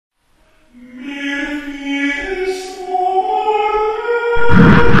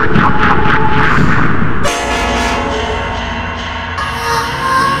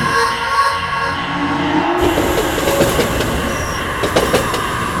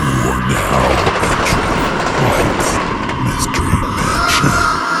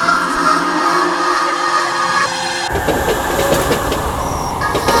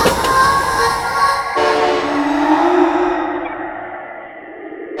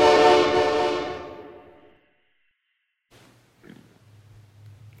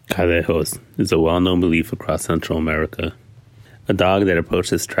Cadejos is a well-known belief across Central America, a dog that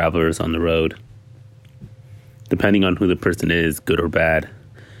approaches travelers on the road. Depending on who the person is, good or bad,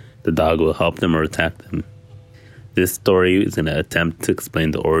 the dog will help them or attack them. This story is an attempt to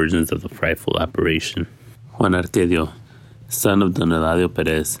explain the origins of the frightful apparition. Juan Arcadio, son of Don Eladio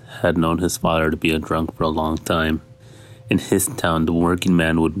Perez, had known his father to be a drunk for a long time. In his town, the working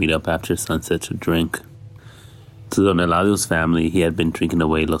man would meet up after sunset to drink. To Don Eladio's family, he had been drinking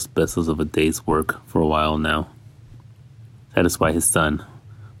away los pesos of a day's work for a while now. That is why his son,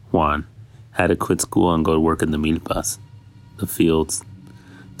 Juan, had to quit school and go to work in the milpas, the fields,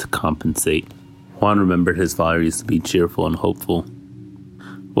 to compensate. Juan remembered his father used to be cheerful and hopeful.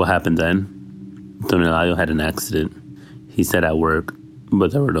 What happened then? Don Eladio had an accident. He said at work,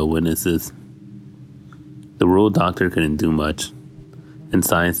 but there were no witnesses. The rural doctor couldn't do much, and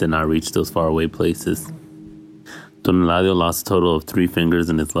science did not reach those faraway places. Don Eladio lost a total of 3 fingers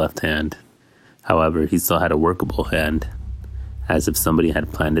in his left hand. However, he still had a workable hand, as if somebody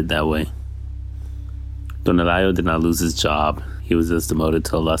had planned it that way. Don Eladio did not lose his job. He was just demoted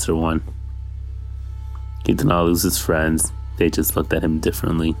to a lesser one. He did not lose his friends. They just looked at him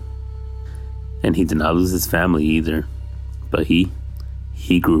differently. And he did not lose his family either. But he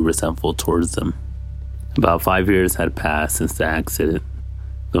grew resentful towards them. About 5 years had passed since the accident.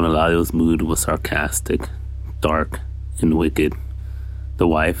 Don Eladio's mood was sarcastic, dark, and wicked. The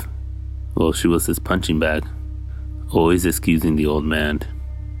wife, well, she was his punching bag, always excusing the old man.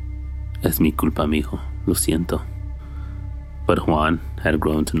 Es mi culpa, mijo, lo siento. But Juan had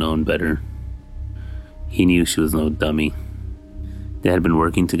grown to know better. He knew she was no dummy. They had been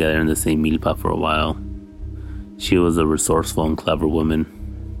working together in the same milpa for a while. She was a resourceful and clever woman.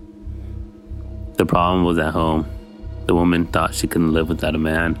 The problem was at home. The woman thought she couldn't live without a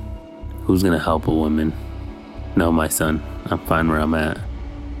man. Who's gonna help a woman? No, my son, I'm fine where I'm at.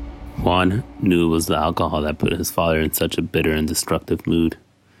 Juan knew it was the alcohol that put his father in such a bitter and destructive mood.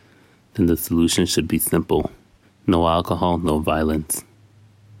 Then the solution should be simple. No alcohol, no violence.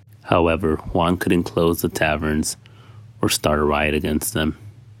 However, Juan couldn't close the taverns or start a riot against them.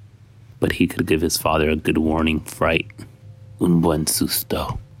 But he could give his father a good warning fright. Un buen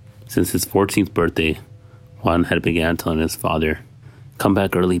susto. Since his 14th birthday, Juan had begun telling his father, "Come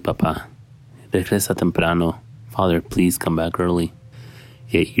back early, papa. Regresa temprano. Father, please come back early."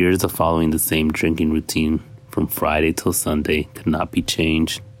 Yet years of following the same drinking routine from Friday till Sunday could not be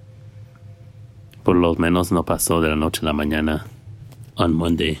changed. Por lo menos no pasó de la noche a la mañana. On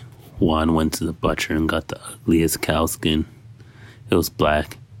Monday, Juan went to the butcher and got the ugliest cow skin. It was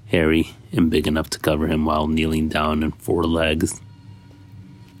black, hairy, and big enough to cover him while kneeling down on 4 legs.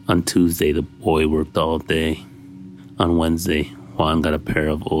 On Tuesday, the boy worked all day. On Wednesday, Juan got a pair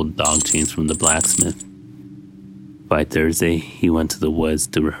of old dog chains from the blacksmith. By Thursday, he went to the woods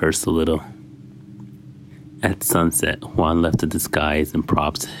to rehearse a little. At sunset, Juan left the disguise and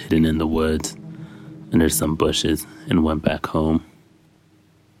props hidden in the woods under some bushes and went back home.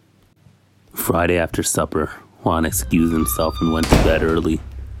 Friday after supper, Juan excused himself and went to bed early.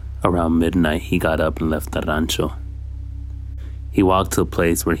 Around midnight, he got up and left the rancho. He walked to a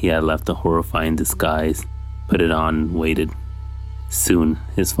place where he had left a horrifying disguise, put it on, and waited. Soon,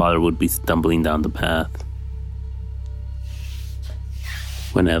 his father would be stumbling down the path.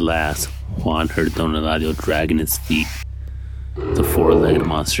 When at last, Juan heard Don Eladio dragging his feet, the 4-legged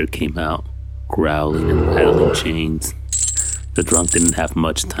monster came out, growling and rattling chains. The drunk didn't have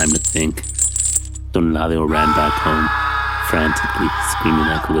much time to think. Don Eladio ran back home, frantically screaming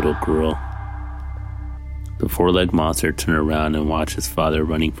like a little girl. The 4-legged monster turned around and watched his father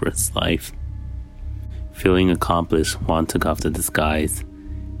running for his life. Feeling accomplished, Juan took off the disguise,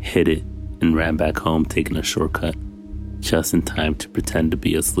 hid it, and ran back home, taking a shortcut, just in time to pretend to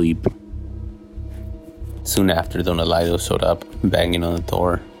be asleep. Soon after, Don Eladio showed up, banging on the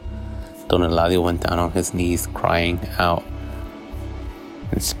door. Don Eladio went down on his knees, crying out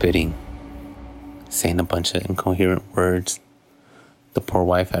and spitting, saying a bunch of incoherent words. The poor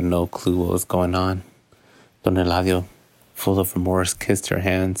wife had no clue what was going on. Don Eladio, full of remorse, kissed her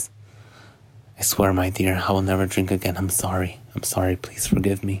hands. "I swear, my dear, I will never drink again. I'm sorry, please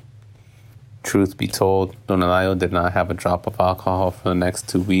forgive me." Truth be told, Don Eladio did not have a drop of alcohol for the next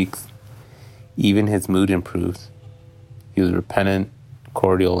 2 weeks. Even his mood improved. He was repentant,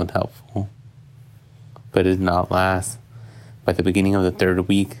 cordial, and helpful. But it did not last. By the beginning of the 3rd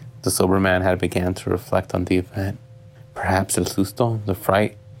week, the sober man had begun to reflect on the event. Perhaps el susto, the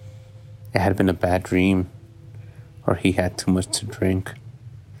fright, it had been a bad dream, or he had too much to drink.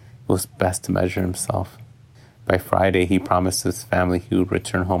 It was best to measure himself. By Friday, he promised his family he would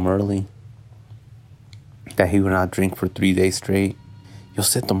return home early, that he would not drink for 3 days straight. Yo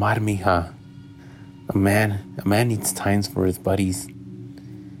sé tomar, mija. A man needs times for his buddies.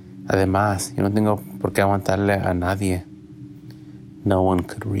 Además, yo no tengo por qué aguantarle a nadie. No one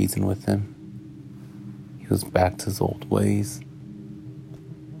could reason with him. He was back to his old ways.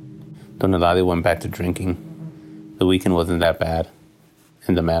 Don Eladio went back to drinking. The weekend wasn't that bad,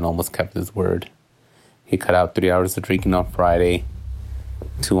 and the man almost kept his word. He cut out 3 hours of drinking on Friday,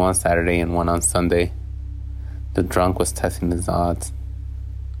 2 on Saturday, and 1 on Sunday. The drunk was testing his odds.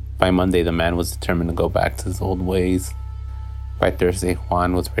 By Monday, the man was determined to go back to his old ways. By Thursday,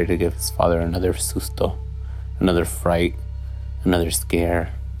 Juan was ready to give his father another susto, another fright, another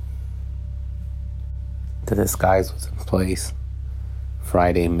scare. The disguise was in place.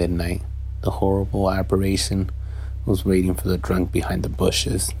 Friday midnight, the horrible aberration was waiting for the drunk behind the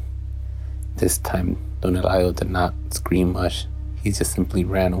bushes. This time, Don Eladio did not scream much. He just simply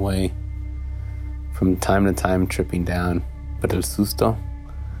ran away. From time to time, tripping down, but el susto,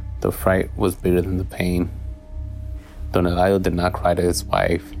 the fright was bigger than the pain. Don Eladio did not cry to his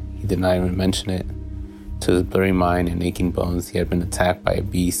wife. He did not even mention it. To his blurry mind and aching bones, he had been attacked by a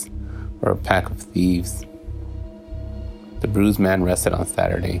beast or a pack of thieves. The bruised man rested on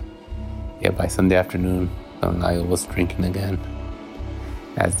Saturday, yet by Sunday afternoon, Don Eladio was drinking again.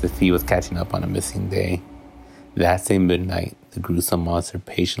 As the thief was catching up on a missing day, that same midnight, the gruesome monster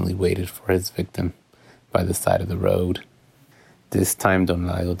patiently waited for his victim by the side of the road. This time, Don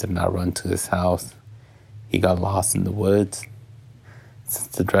Eladio did not run to his house. He got lost in the woods. Since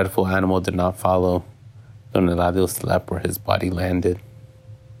the dreadful animal did not follow, Don Eladio slept where his body landed.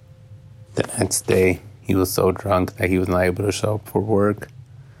 The next day, he was so drunk that he was not able to show up for work.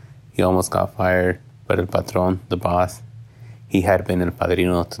 He almost got fired, but el patron, the boss, he had been el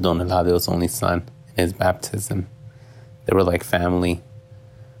padrino to Don Eladio's only son in his baptism. They were like family.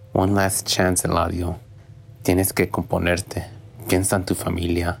 One last chance, Eladio. Tienes que componerte. Piensa en tu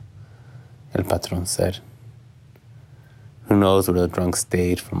familia, el patron said. Who knows where the drunk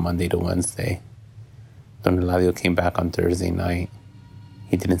stayed from Monday to Wednesday. Don Eladio came back on Thursday night.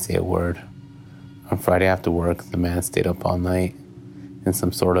 He didn't say a word. On Friday after work, the man stayed up all night in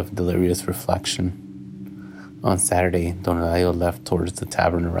some sort of delirious reflection. On Saturday, Don Eladio left towards the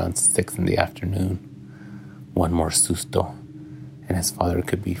tavern around 6 in the afternoon. One more susto, and his father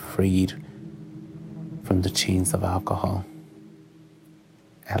could be freed from the chains of alcohol.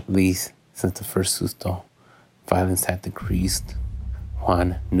 At least, since the first susto, violence had decreased.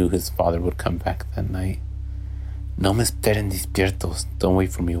 Juan knew his father would come back that night. No me esperen despiertos, don't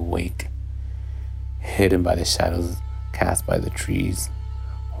wait for me awake. Hidden by the shadows cast by the trees,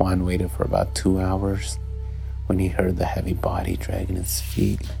 Juan waited for about 2 hours when he heard the heavy body dragging his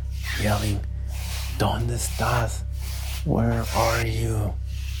feet, yelling, ¿Dónde estás? Where are you?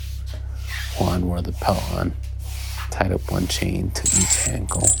 Juan wore the pelon, tied up one chain to each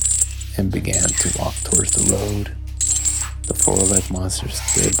ankle, and began to walk towards the road. The four-legged monster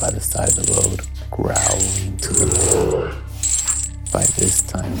stood by the side of the road, growling to the road. By this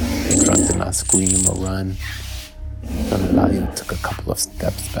time, the drunk did not scream or run. Don Eladio took a couple of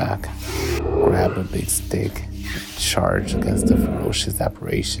steps back, grabbed a big stick, and charged against the ferocious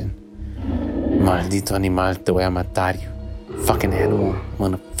apparition. Maldito animal, te voy a matar, you fucking animal. I'm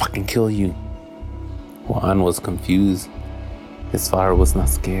gonna fucking kill you. Juan was confused. His father was not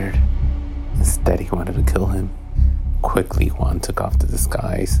scared. Instead, he wanted to kill him. Quickly, Juan took off the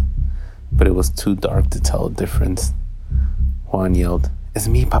disguise, but it was too dark to tell the difference. Juan yelled, "It's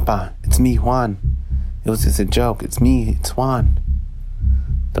me, Papa. It's me, Juan. It was just a joke. It's me. It's Juan."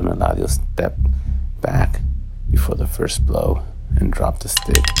 Don Eladio stepped back before the first blow and dropped the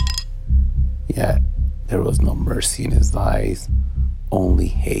stick. Yet, there was no mercy in his eyes, only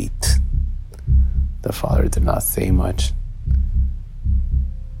hate. The father did not say much.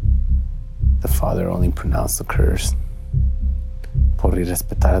 The father only pronounced the curse. Por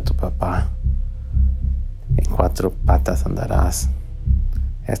irrespetar a tu papá, en 4 patas andarás.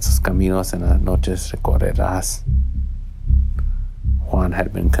 Estos caminos en las noches recorrerás. Juan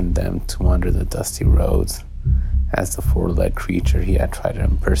had been condemned to wander the dusty roads as the 4-legged creature he had tried to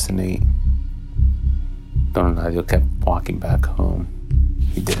impersonate. Don Eladio kept walking back home.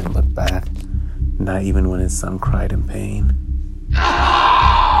 He didn't look back, not even when his son cried in pain.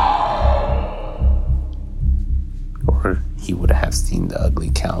 Or he would have seen the ugly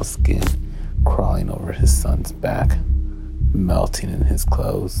cow skin crawling over his son's back, melting in his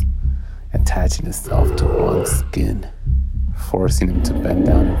clothes, attaching itself to Juan's skin, forcing him to bend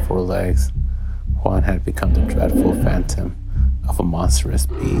down in 4 legs. Juan had become the dreadful phantom of a monstrous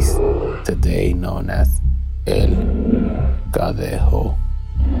beast, today known as El Cadejo.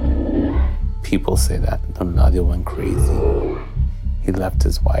 People say that Don Eladio went crazy. He left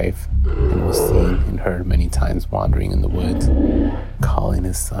his wife and was seen and heard many times wandering in the woods, calling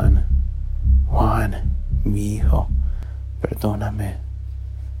his son, Juan, mi hijo, perdóname.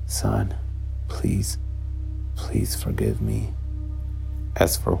 Son, please forgive me.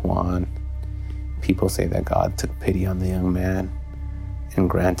 As for Juan, people say that God took pity on the young man and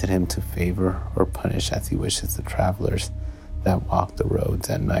granted him to favor or punish as he wishes the travelers that walk the roads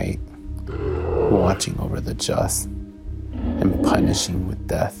at night, watching over the just and punishing with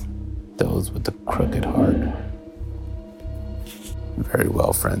death those with a crooked heart. Very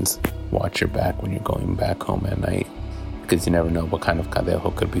well, friends. Watch your back when you're going back home at night, because you never know what kind of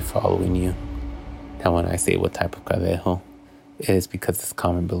cadejo could be following you. Now, when I say what type of cadejo, it is because it's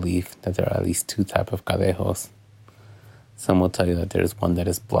common belief that there are at least two types of cadejos. Some will tell you that there is one that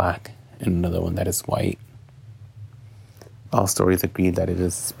is black and another one that is white. All stories agree that it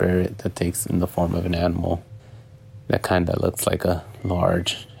is a spirit that takes in the form of an animal, that kind that looks like a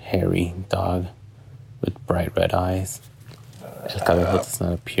large, hairy dog with bright red eyes. El Cadejo does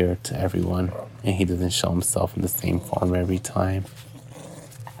not appear to everyone, and he doesn't show himself in the same form every time.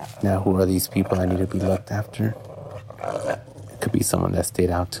 Now, who are these people that need to be looked after? It could be someone that stayed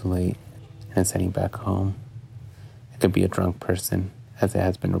out too late and is heading back home. It could be a drunk person, as it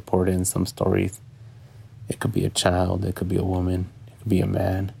has been reported in some stories. It could be a child, it could be a woman, it could be a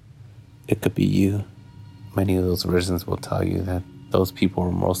man, it could be you. Many of those versions will tell you that those people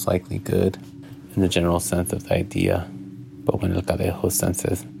were most likely good in the general sense of the idea. But when El Cadejo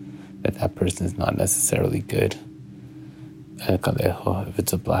senses that that person is not necessarily good, El Cadejo, if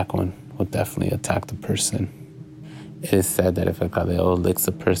it's a black one, will definitely attack the person. It is said that if El Cadejo licks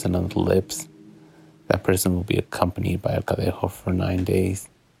a person on the lips, that person will be accompanied by El Cadejo for 9 days.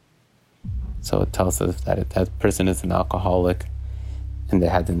 So it tells us that if that person is an alcoholic and they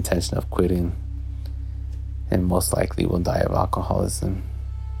had the intention of quitting, and most likely will die of alcoholism.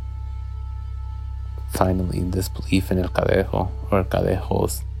 Finally, this belief in El Cadejo, or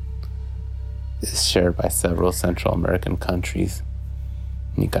Cadejos, is shared by several Central American countries: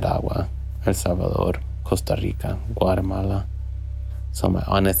 Nicaragua, El Salvador, Costa Rica, Guatemala. So my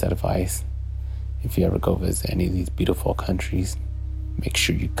honest advice, if you ever go visit any of these beautiful countries, make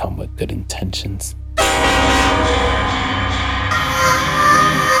sure you come with good intentions.